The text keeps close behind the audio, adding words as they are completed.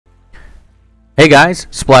Hey guys,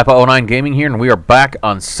 Splappa09 Gaming here, and we are back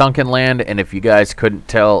on Sunkenland, and if you guys couldn't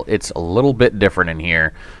tell, it's a little bit different in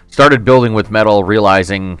here. Started building with metal,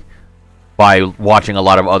 realizing by watching a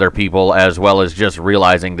lot of other people, as well as just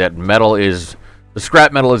realizing that the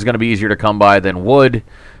scrap metal is going to be easier to come by than wood,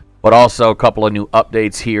 but also a couple of new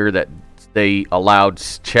updates here that they allowed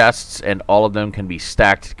chests, and all of them can be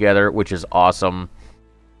stacked together, which is awesome.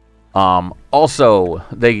 Also,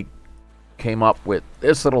 they came up with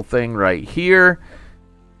this little thing right here,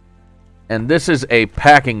 and this is a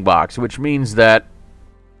packing box, which means that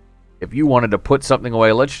if you wanted to put something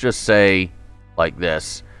away, let's just say like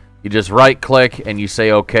this, you just right click and you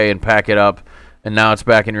say okay and pack it up, and now it's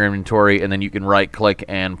back in your inventory, and then you can right click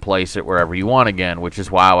and place it wherever you want again, which is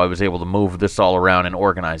why I was able to move this all around and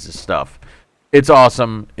organize this stuff. It's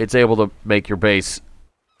awesome. It's able to make your base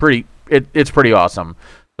it's pretty awesome.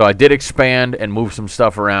 So I did expand and move some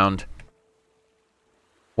stuff around.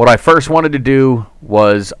 What I first wanted to do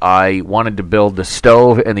was I wanted to build the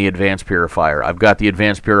stove and the advanced purifier. I've got the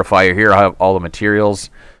advanced purifier here. I have all the materials.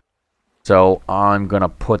 So I'm going to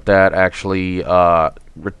put that actually,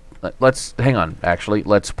 let's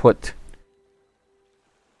put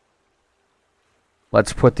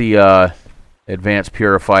the advanced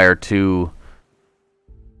purifier to,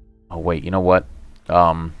 oh wait, you know what?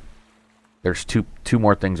 There's two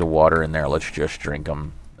more things of water in there. Let's just drink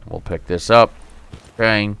them. We'll pick this up.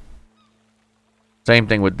 Okay. Same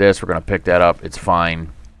thing with this. We're going to pick that up. It's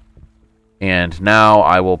fine. And now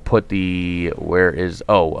I will put the...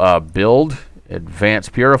 build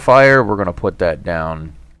advanced purifier. We're going to put that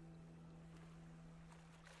down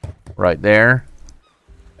right there.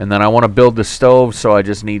 And then I want to build the stove, so I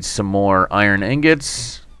just need some more iron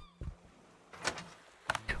ingots,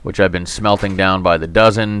 which I've been smelting down by the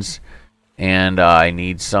dozens. And I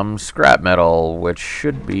need some scrap metal, which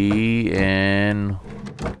should be in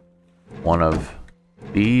one of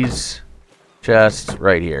these chests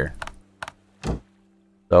right here.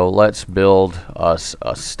 So let's build us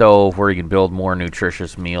a stove where you can build more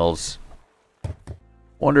nutritious meals.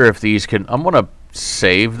 Wonder if these can... I'm going to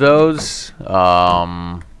save those.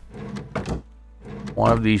 One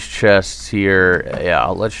of these chests here. Yeah,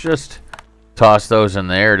 let's just toss those in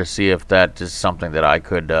there to see if that is something that I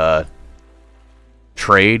could...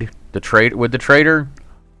 trade with the trader.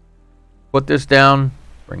 Put this down,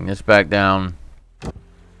 bring this back down.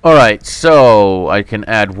 Alright, so I can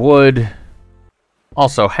add wood.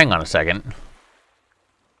 Also, hang on a second.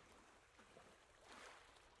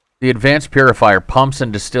 The advanced purifier pumps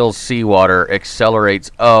and distills seawater, accelerates.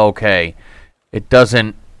 Oh, okay. It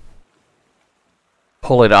doesn't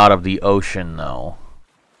pull it out of the ocean, though.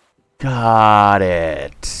 Got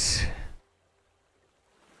it.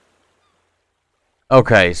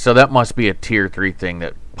 Okay, so that must be a tier 3 thing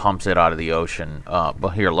that pumps it out of the ocean.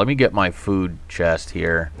 But here, let me get my food chest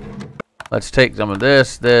here. Let's take some of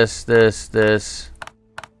this.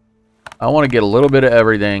 I want to get a little bit of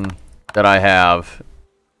everything that I have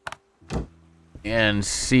and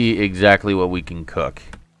see exactly what we can cook.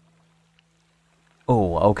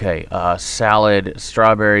 Oh, okay. Salad,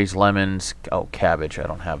 strawberries, lemons. Oh, cabbage. I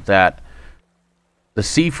don't have that. The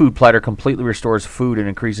seafood platter completely restores food and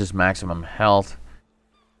increases maximum health.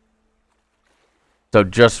 So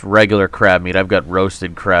just regular crab meat. I've got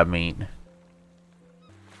roasted crab meat.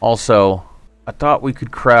 Also, I thought we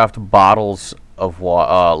could craft bottles of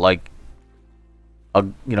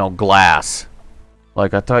glass.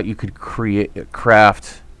 Like I thought you could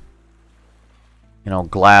craft,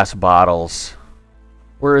 glass bottles.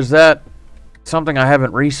 Where is that? Something I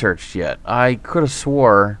haven't researched yet. I could have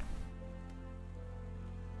swore.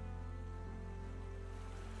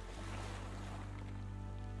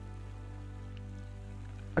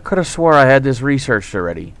 I could have swore I had this researched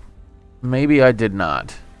already. Maybe I did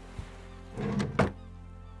not.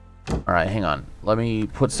 Alright, hang on. Let me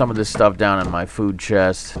put some of this stuff down in my food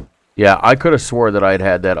chest. Yeah, I could have swore that I'd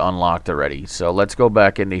had that unlocked already. So let's go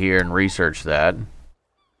back into here and research that.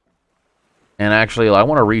 And actually, I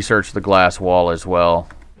want to research the glass wall as well.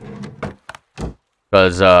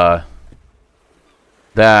 Because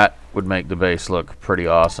that would make the base look pretty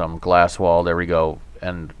awesome. Glass wall, there we go.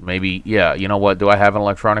 And maybe, yeah, you know what? Do I have an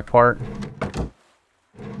electronic part?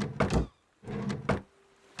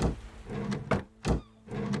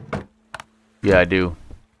 Yeah, I do.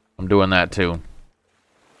 I'm doing that too.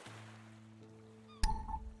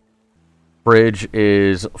 Fridge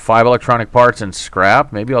is 5 electronic parts and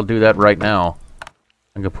scrap. Maybe I'll do that right now.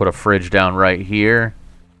 I'm going to put a fridge down right here.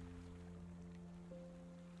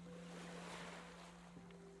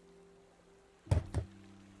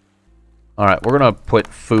 Alright, we're going to put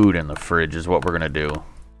food in the fridge is what we're going to do.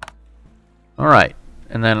 Alright,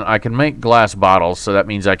 and then I can make glass bottles, so that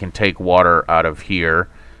means I can take water out of here.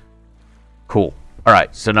 Cool.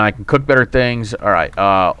 Alright, so now I can cook better things. Alright,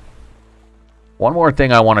 one more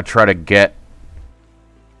thing I want to try to get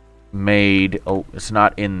made. Oh, it's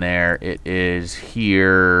not in there. It is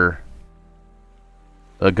here.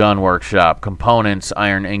 The gun workshop. Components,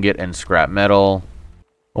 iron ingot, and scrap metal.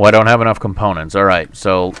 Oh, I don't have enough components. Alright,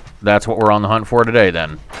 so that's what we're on the hunt for today,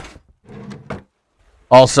 then.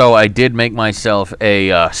 Also, I did make myself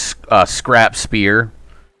a scrap spear,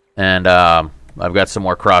 and I've got some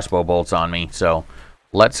more crossbow bolts on me, so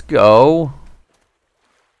let's go.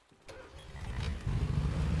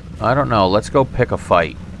 I don't know, let's go pick a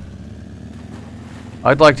fight.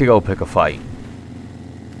 I'd like to go pick a fight.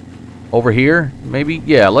 Over here, maybe?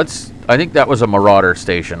 Yeah, let's... I think that was a Marauder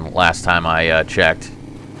station last time I checked.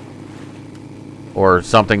 Or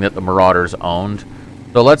something that the Marauders owned.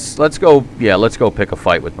 So let's go, yeah, let's go pick a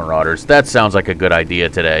fight with Marauders. That sounds like a good idea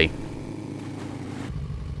today.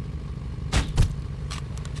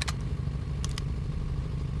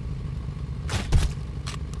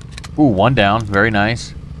 Ooh, one down. Very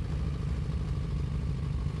nice.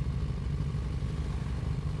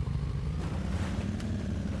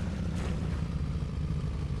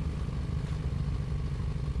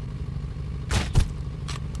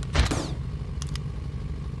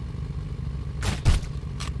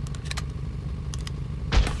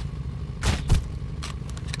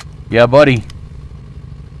 Yeah, buddy.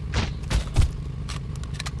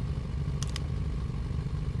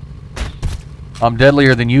 I'm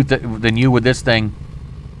deadlier than you with this thing.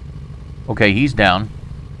 Okay, he's down.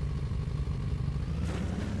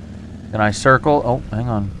 Can I circle? Oh, hang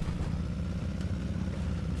on.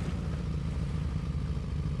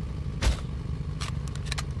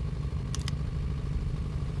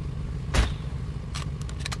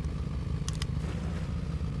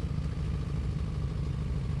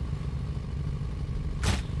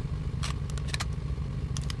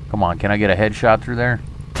 Come on, can I get a headshot through there?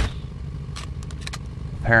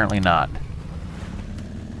 Apparently not.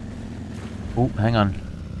 Oh, hang on.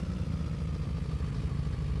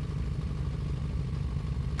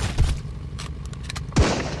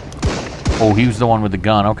 Oh, he was the one with the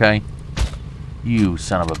gun, okay. You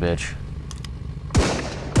son of a bitch.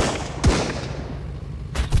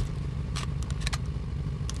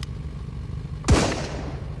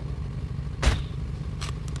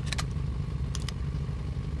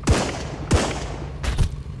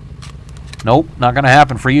 Nope, not gonna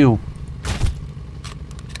happen for you.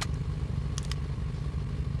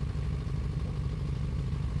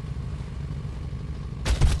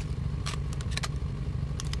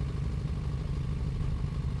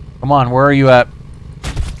 Come on, where are you at?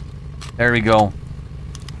 There we go.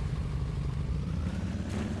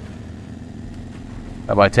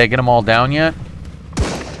 Have I taken them all down yet?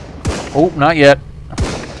 Oh, not yet.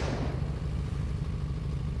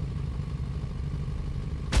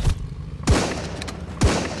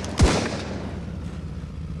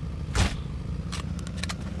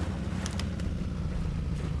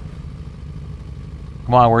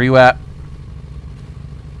 Come on, where are you at?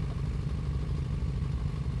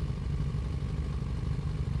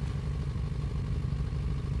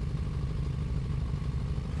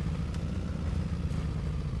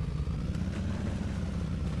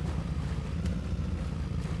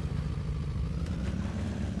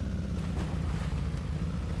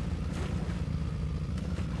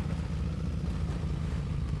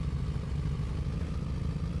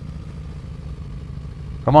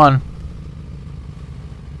 Come on.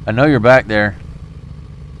 I know you're back there.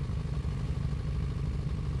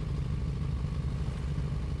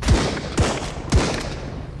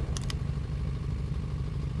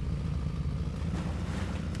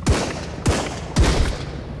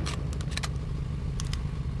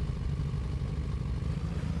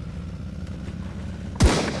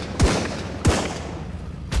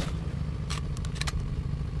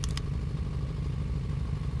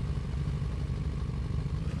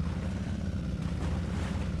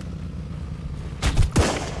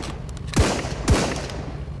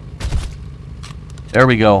 There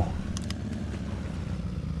we go.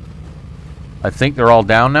 I think they're all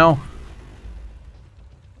down now.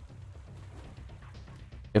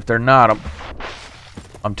 If they're not,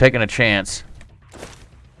 I'm taking a chance.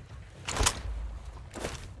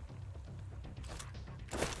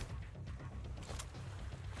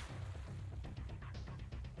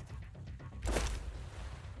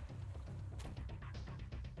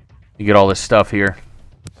 You get all this stuff here.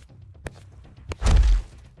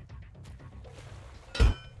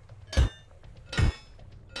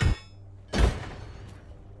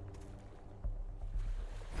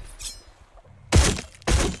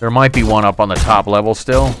 There might be one up on the top level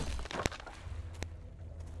still.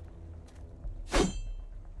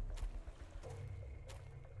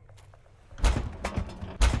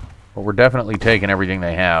 But we're definitely taking everything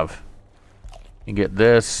they have. You get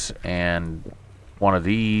this and one of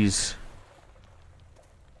these.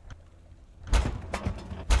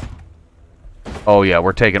 Oh yeah,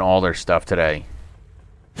 we're taking all their stuff today.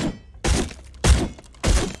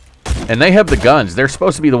 And they have the guns. They're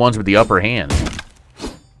supposed to be the ones with the upper hand.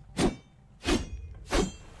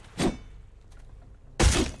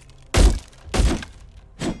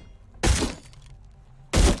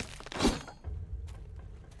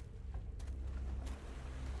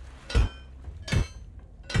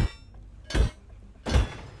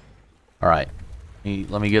 All right.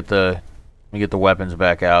 Let me get the weapons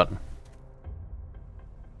back out.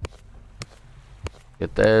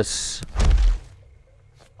 Get this.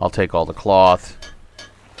 I'll take all the cloth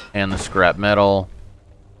and the scrap metal.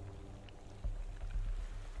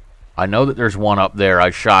 I know that there's one up there.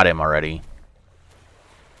 I shot him already.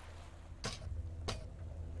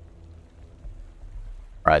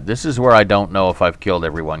 Alright, this is where I don't know if I've killed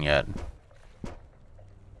everyone yet.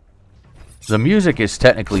 The music is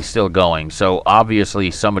technically still going, so obviously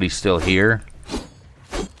somebody's still here.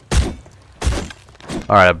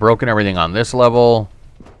 Alright, I've broken everything on this level.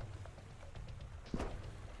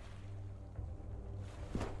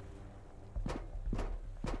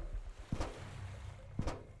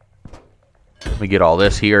 Let me get all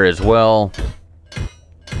this here as well.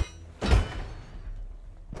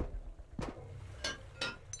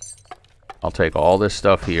 I'll take all this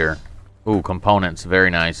stuff here. Ooh, components, very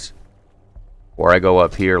nice. Before I go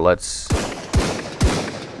up here, let's...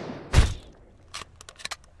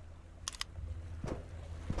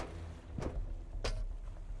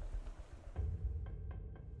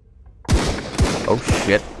 Oh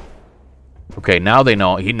shit. Okay, now they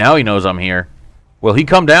know. Now he knows I'm here. Will he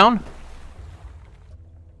come down?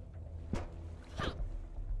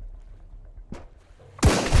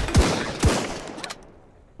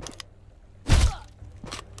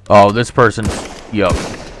 Oh, this person. Yup.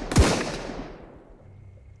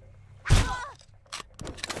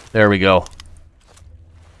 There we go.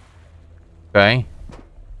 Okay.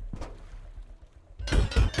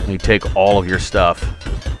 Let me take all of your stuff.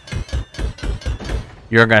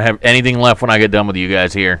 You're gonna have anything left when I get done with you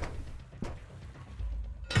guys here.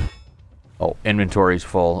 Oh, inventory's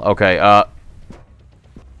full. Okay, alright,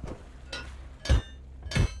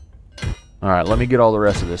 let me get all the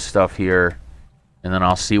rest of this stuff here. And then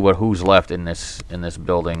I'll see who's left in this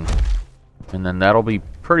building. And then that'll be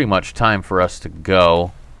pretty much time for us to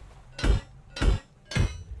go.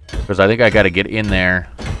 Because I think I gotta get in there.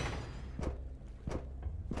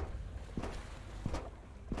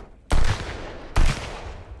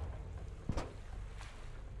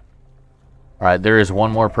 Alright, there is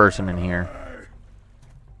one more person in here.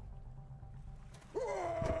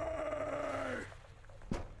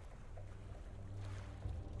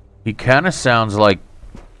 He kind of sounds like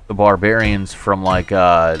the barbarians from, like,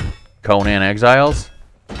 Conan Exiles.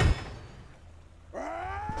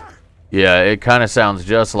 Yeah, it kind of sounds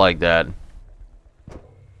just like that.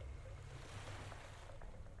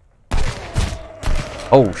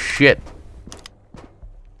 Oh, shit.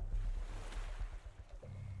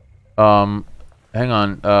 Hang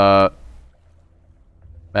on.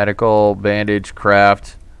 Medical, bandage,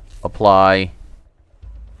 craft, apply.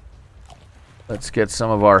 Let's get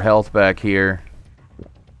some of our health back here.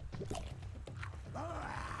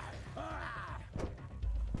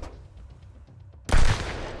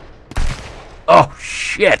 Oh,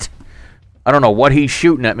 shit! I don't know what he's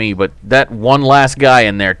shooting at me, but that one last guy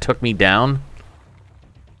in there took me down.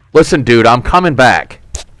 Listen, dude, I'm coming back.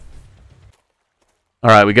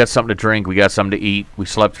 Alright, we got something to drink, we got something to eat, we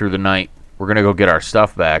slept through the night. We're gonna go get our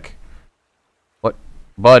stuff back. What?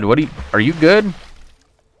 Bud, what are you good?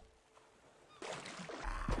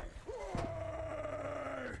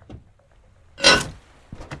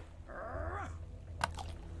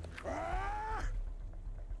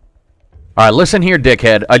 Alright, listen here,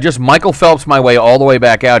 dickhead. I just Michael Phelps my way all the way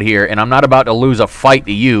back out here, and I'm not about to lose a fight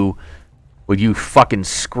to you with you fucking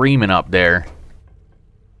screaming up there.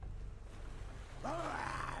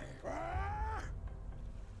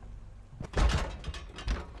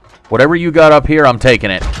 Whatever you got up here, I'm taking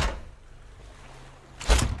it.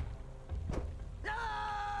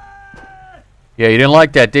 Yeah, you didn't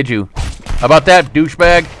like that, did you? How about that,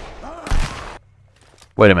 douchebag?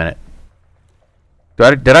 Wait a minute.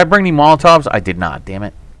 Did I bring any Molotovs? I did not, damn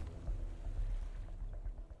it.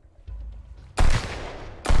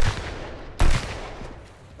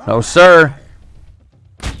 No, sir.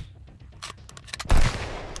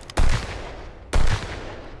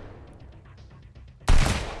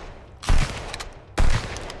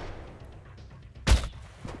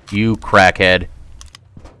 You crackhead.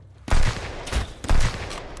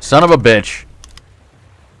 Son of a bitch.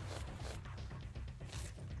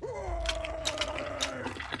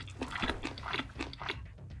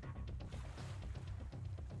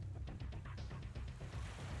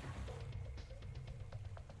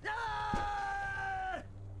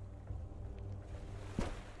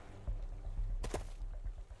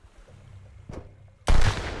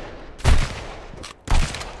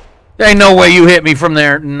 There ain't no way you hit me from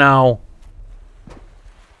there. No.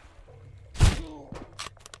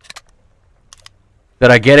 Did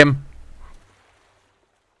I get him?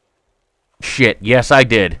 Shit. Yes, I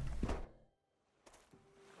did.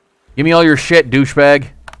 Give me all your shit, douchebag.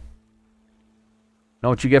 Know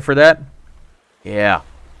what you get for that? Yeah.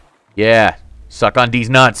 Yeah. Suck on these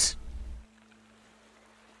nuts.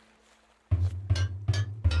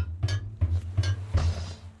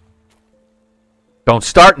 Don't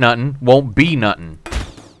start nothing, won't be nothing.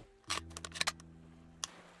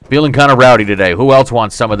 Feeling kind of rowdy today. Who else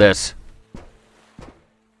wants some of this?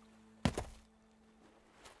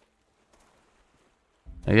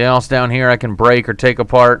 Anything else down here I can break or take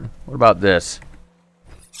apart? What about this?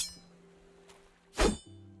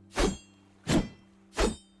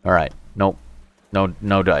 Alright. Nope.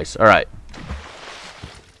 No dice. Alright.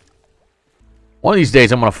 One of these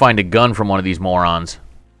days I'm going to find a gun from one of these morons.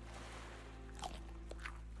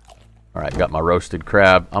 Alright, got my roasted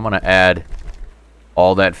crab. I'm going to add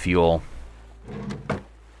all that fuel.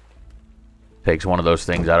 Takes one of those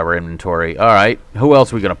things out of our inventory. Alright, who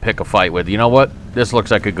else are we going to pick a fight with? You know what? This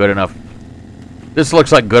looks like a good enough... This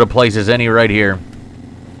looks like good a place as any right here.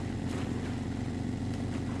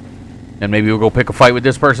 And maybe we'll go pick a fight with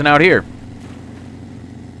this person out here.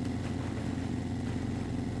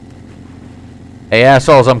 Hey,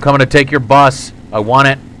 assholes, I'm coming to take your bus. I want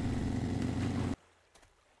it.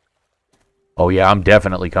 Oh, yeah, I'm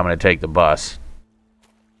definitely coming to take the bus.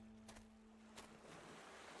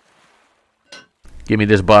 Give me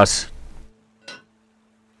this bus.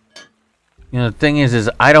 You know, the thing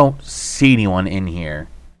is I don't see anyone in here.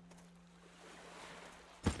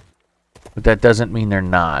 But that doesn't mean they're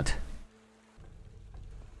not.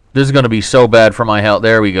 This is going to be so bad for my health.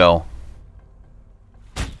 There we go.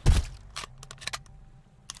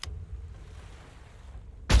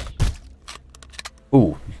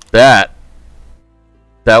 Ooh, that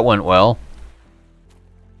went well.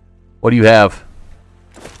 What do you have?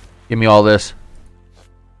 Give me all this.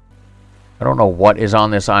 I don't know what is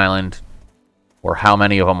on this island or how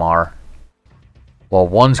many of them are. Well,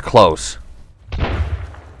 one's close.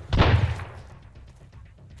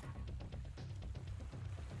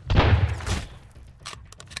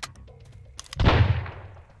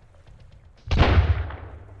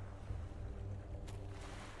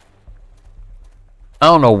 I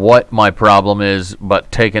don't know what my problem is,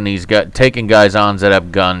 but taking guys on that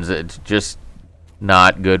have guns, it's just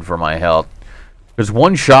not good for my health. Because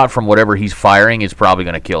one shot from whatever he's firing is probably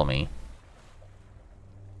going to kill me.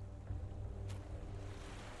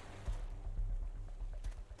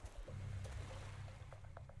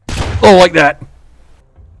 Oh, like that.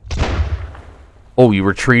 Oh, you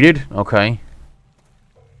retreated? Okay.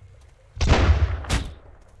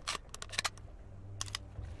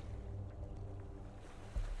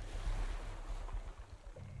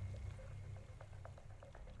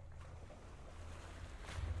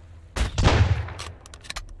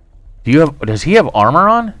 Does he have armor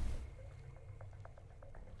on?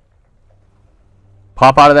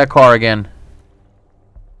 Pop out of that car again.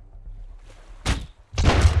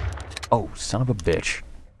 Oh, son of a bitch.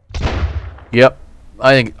 Yep.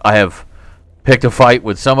 I think I have picked a fight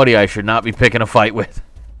with somebody I should not be picking a fight with.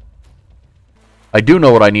 I do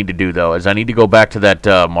know what I need to do, though, is I need to go back to that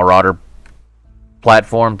Marauder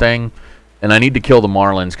platform thing, and I need to kill the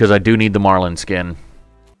Marlins, because I do need the Marlin skin.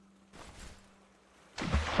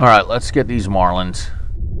 Alright, let's get these Marlins.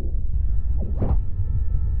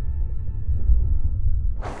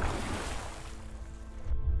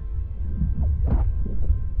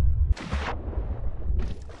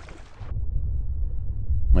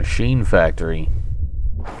 Machine factory.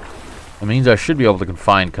 That means I should be able to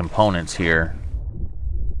find components here.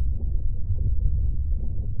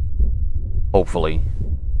 Hopefully.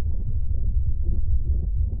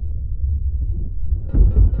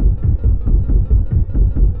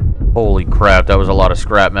 Holy crap, that was a lot of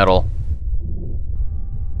scrap metal.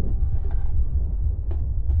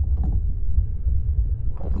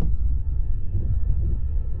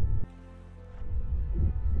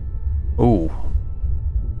 Ooh.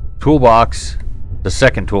 Toolbox. The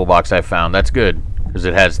second toolbox I found. That's good, because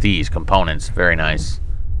it has these components. Very nice.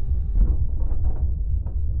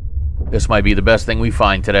 This might be the best thing we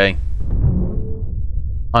find today.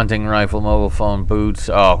 Hunting rifle, mobile phone, boots.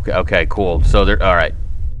 Oh, okay, cool. So they're all right.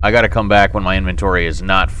 I got to come back when my inventory is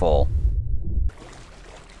not full.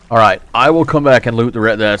 All right, I will come back and loot the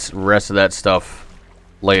rest of that stuff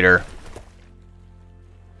later.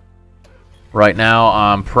 Right now,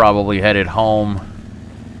 I'm probably headed home.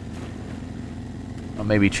 I'll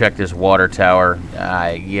maybe check this water tower.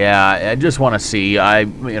 Yeah, I just want to see.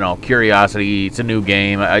 You know, curiosity. It's a new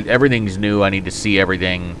game. Everything's new. I need to see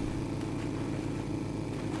everything.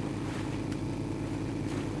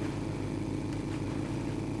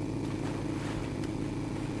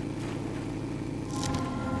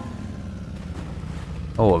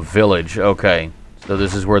 Oh, a village. Okay. So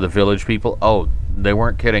this is where the village people... Oh, they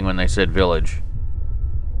weren't kidding when they said village.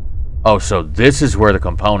 Oh, so this is where the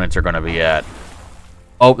components are going to be at.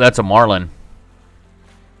 Oh, that's a marlin.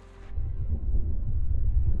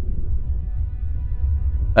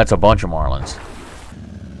 That's a bunch of marlins.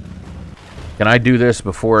 Can I do this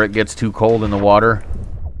before it gets too cold in the water?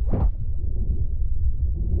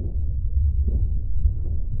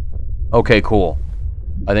 Okay, cool.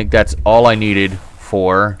 I think that's all I needed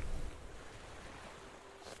for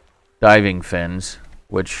diving fins,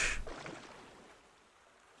 which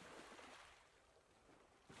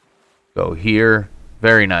go here.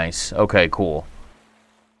 Very nice. Okay, cool.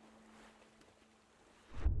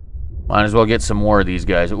 Might as well get some more of these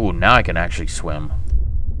guys. Ooh, now I can actually swim.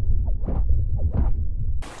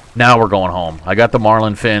 Now we're going home. I got the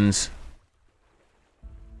marlin fins.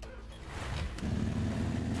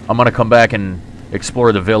 I'm gonna come back and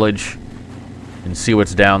explore the village and see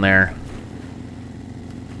what's down there.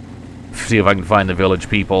 See if I can find the village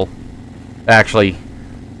people. Actually,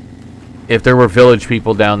 if there were village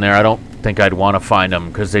people down there, I don't think I'd want to find them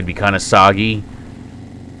because they'd be kind of soggy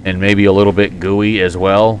and maybe a little bit gooey as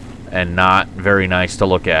well and not very nice to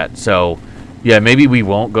look at. So, yeah, maybe we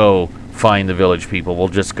won't go find the village people. We'll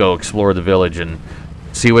just go explore the village and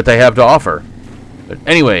see what they have to offer. But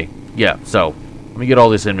anyway, yeah, so let me get all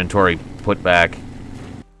this inventory put back.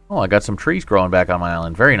 Oh, I got some trees growing back on my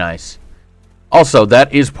island. Very nice. Also,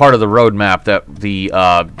 that is part of the roadmap that the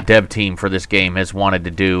dev team for this game has wanted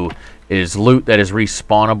to do, is loot that is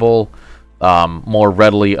respawnable, more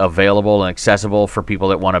readily available and accessible for people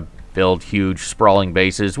that want to build huge, sprawling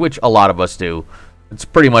bases, which a lot of us do. It's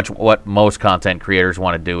pretty much what most content creators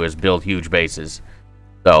want to do, is build huge bases.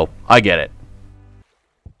 So, I get it.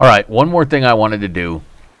 Alright, one more thing I wanted to do.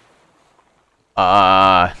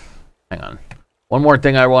 Hang on. One more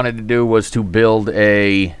thing I wanted to do was to build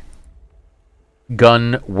a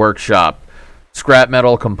gun workshop. Scrap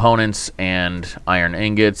metal components and iron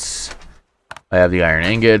ingots. I have the iron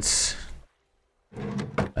ingots.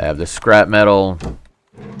 I have the scrap metal.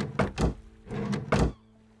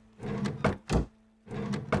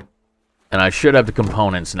 And I should have the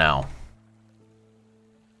components now.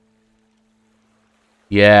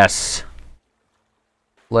 Yes.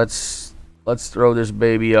 Let's throw this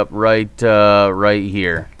baby up right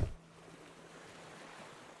here.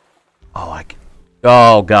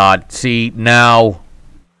 Oh God! See, now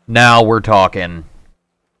we're talking.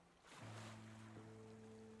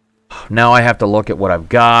 Now I have to look at what I've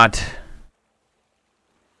got.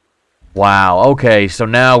 Wow. Okay, so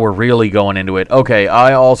now we're really going into it. Okay,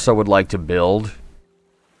 I also would like to build,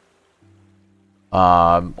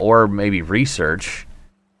 or maybe research,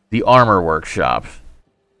 the armor workshop.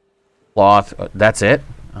 Cloth. That's it.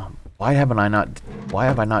 Why have I not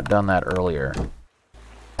done that earlier?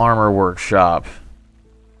 Armor workshop.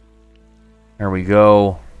 There we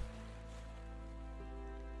go.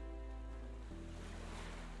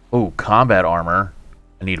 Ooh, combat armor.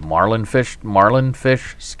 I need marlin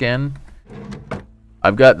fish skin.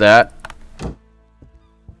 I've got that.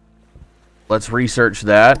 Let's research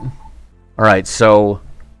that. Alright, so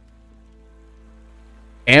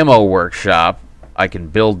ammo workshop. I can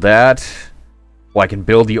build that. Oh, I can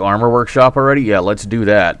build the armor workshop already? Yeah, let's do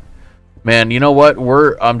that. Man, you know what?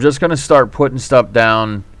 I'm just gonna start putting stuff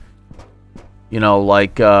down. You know,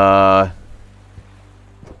 like, let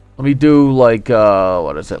me do, like,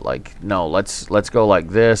 what is it, like, no, let's go like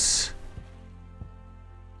this.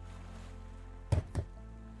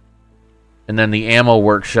 And then the ammo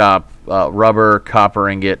workshop, rubber, copper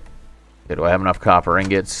ingot. Okay, do I have enough copper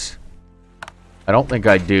ingots? I don't think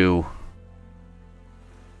I do.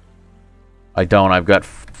 I don't. I've got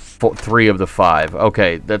 3 of the 5.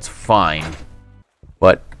 Okay, that's fine.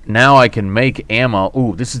 But now I can make ammo.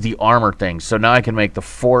 Ooh, this is the armor thing. So now I can make the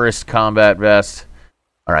forest combat vest.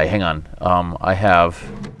 All right, hang on. I have...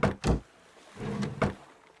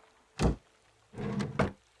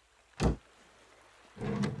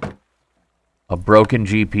 A broken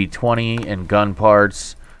GP20 and gun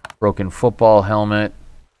parts. Broken football helmet.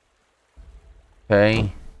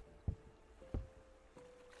 Okay.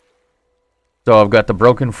 So I've got the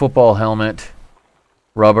broken football helmet,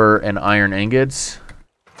 rubber, and iron ingots.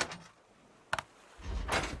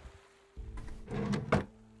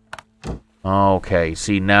 Okay,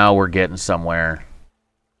 see, now we're getting somewhere.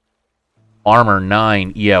 Armor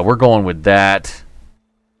 9. Yeah, we're going with that.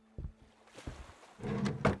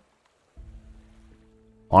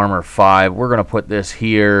 Armor 5. We're going to put this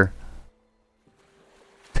here.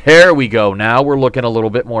 There we go. Now we're looking a little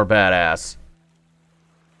bit more badass.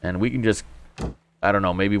 And we can just, I don't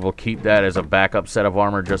know, maybe we'll keep that as a backup set of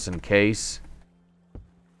armor just in case.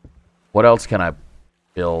 What else can I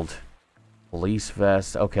build? Police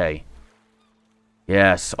vest. Okay.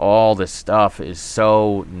 Yes, all this stuff is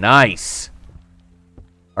so nice.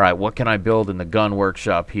 All right, what can I build in the gun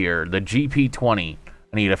workshop here? The GP20.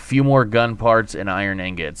 I need a few more gun parts and iron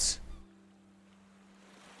ingots.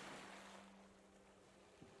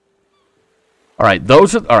 All right,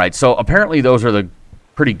 those are... All right, so apparently those are the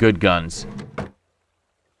pretty good guns.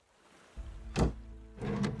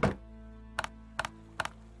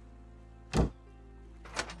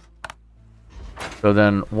 So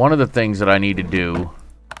then one of the things that I need to do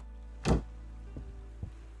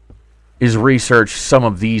is research some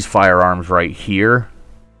of these firearms right here.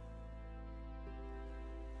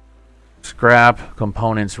 Scrap,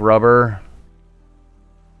 components, rubber.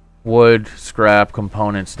 Wood, scrap,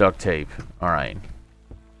 components, duct tape. Alright.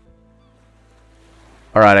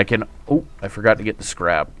 Alright, I can... Oh, I forgot to get the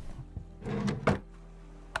scrap.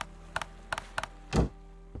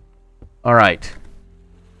 Alright.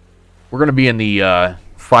 We're going to be in the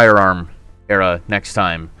firearm era next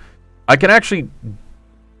time. I can actually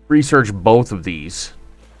research both of these.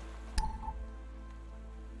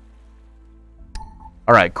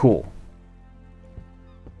 Alright, cool.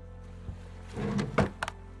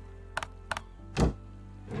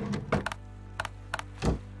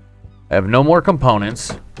 I have no more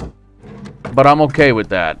components, but I'm okay with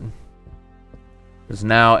that. Because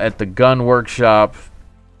now at the gun workshop...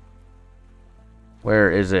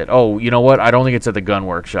 Where is it? Oh, you know what? I don't think it's at the gun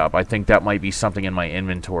workshop. I think that might be something in my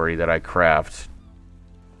inventory that I craft.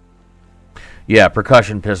 Yeah,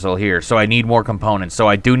 percussion pistol here. So I need more components. So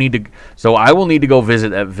I do need to... So I will need to go visit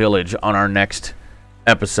that village on our next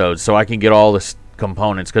episode so I can get all the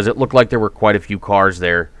components. Because it looked like there were quite a few cars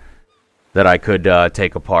there that I could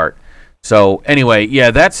take apart. So anyway,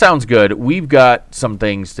 yeah, that sounds good. We've got some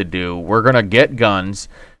things to do. We're going to get guns.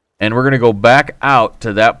 And we're going to go back out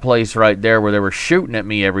to that place right there where they were shooting at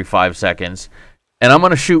me every 5 seconds. And I'm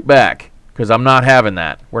going to shoot back. Because I'm not having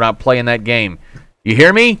that. We're not playing that game. You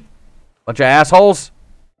hear me? Bunch of assholes?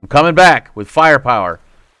 I'm coming back with firepower.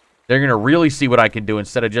 They're going to really see what I can do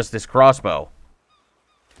instead of just this crossbow.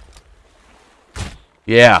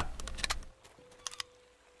 Yeah.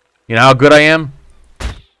 You know how good I am?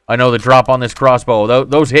 I know the drop on this crossbow.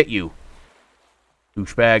 Those hit you.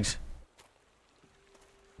 Douchebags.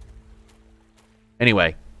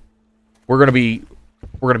 Anyway, we're gonna be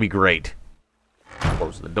great.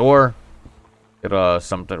 Close the door. Get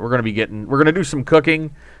something. We're gonna do some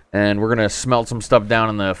cooking, and we're gonna smelt some stuff down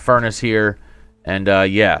in the furnace here, and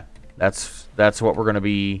yeah, that's what we're gonna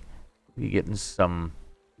be getting some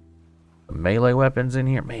melee weapons in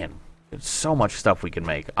here. Man, there's so much stuff we can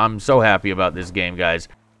make. I'm so happy about this game, guys.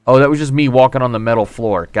 Oh, that was just me walking on the metal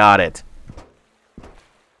floor. Got it.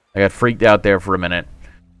 I got freaked out there for a minute.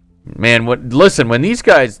 Man, listen, when these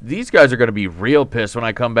guys are going to be real pissed when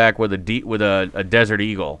I come back with a Desert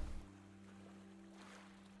Eagle.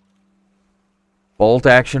 Bolt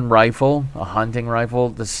action rifle, a hunting rifle,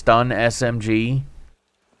 the stun SMG.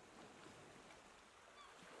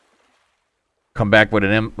 Come back with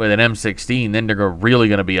an M16, then they're really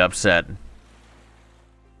going to be upset.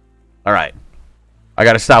 All right. I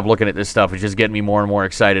got to stop looking at this stuff. It's just getting me more and more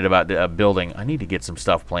excited about the building. I need to get some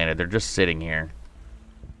stuff planted. They're just sitting here.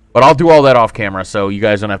 But I'll do all that off camera, so you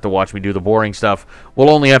guys don't have to watch me do the boring stuff. You'll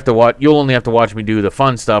only have to watch me do the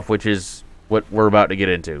fun stuff, which is what we're about to get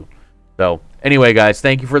into. So, anyway, guys,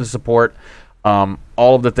 thank you for the support. All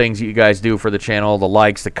of the things that you guys do for the channel, the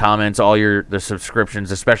likes, the comments, the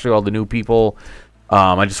subscriptions, especially all the new people.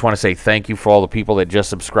 I just want to say thank you for all the people that just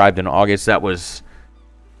subscribed in August. That was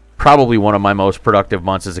probably one of my most productive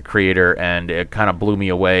months as a creator, and it kind of blew me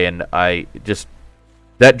away, and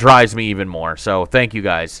that drives me even more. So thank you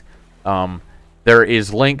guys. There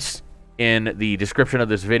is links in the description of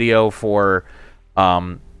this video for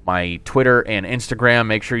my Twitter and Instagram.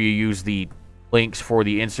 Make sure you use the links for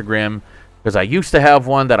the Instagram, because I used to have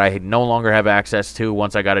one that I no longer have access to.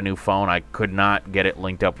 Once I got a new phone, I could not get it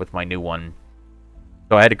linked up with my new one.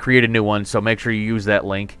 So I had to create a new one, so make sure you use that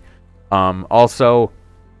link. Also,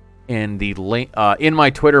 in the link in my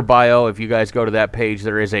Twitter bio, if you guys go to that page,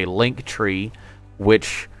 there is a link tree,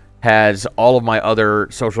 which has all of my other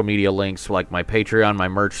social media links, like my Patreon, my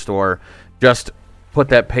merch store. Just put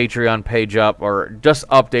that Patreon page up, or just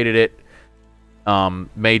updated it,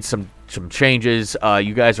 made some changes.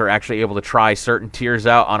 You guys are actually able to try certain tiers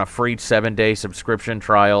out on a free 7-day subscription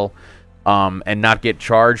trial, and not get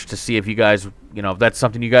charged, to see if you guys, if that's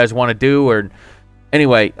something you guys want to do. Or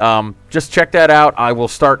anyway, just check that out. I will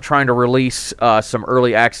start trying to release some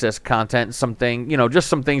early access content, just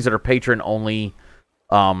some things that are patron only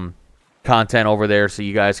content over there, so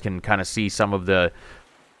you guys can kind of see some of the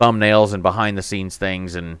thumbnails and behind the scenes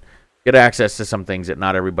things, and get access to some things that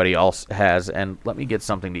not everybody else has. And let me get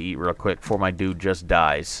something to eat real quick before my dude just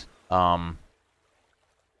dies.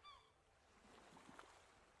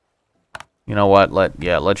 You know what?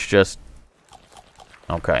 Let's just...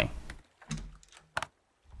 Okay.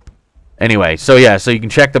 Anyway, so yeah, so you can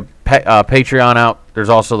check the Patreon out. There's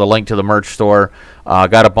also the link to the merch store.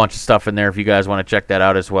 Got a bunch of stuff in there if you guys want to check that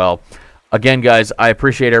out as well. Again, guys, I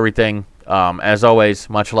appreciate everything. As always,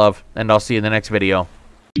 much love, and I'll see you in the next video.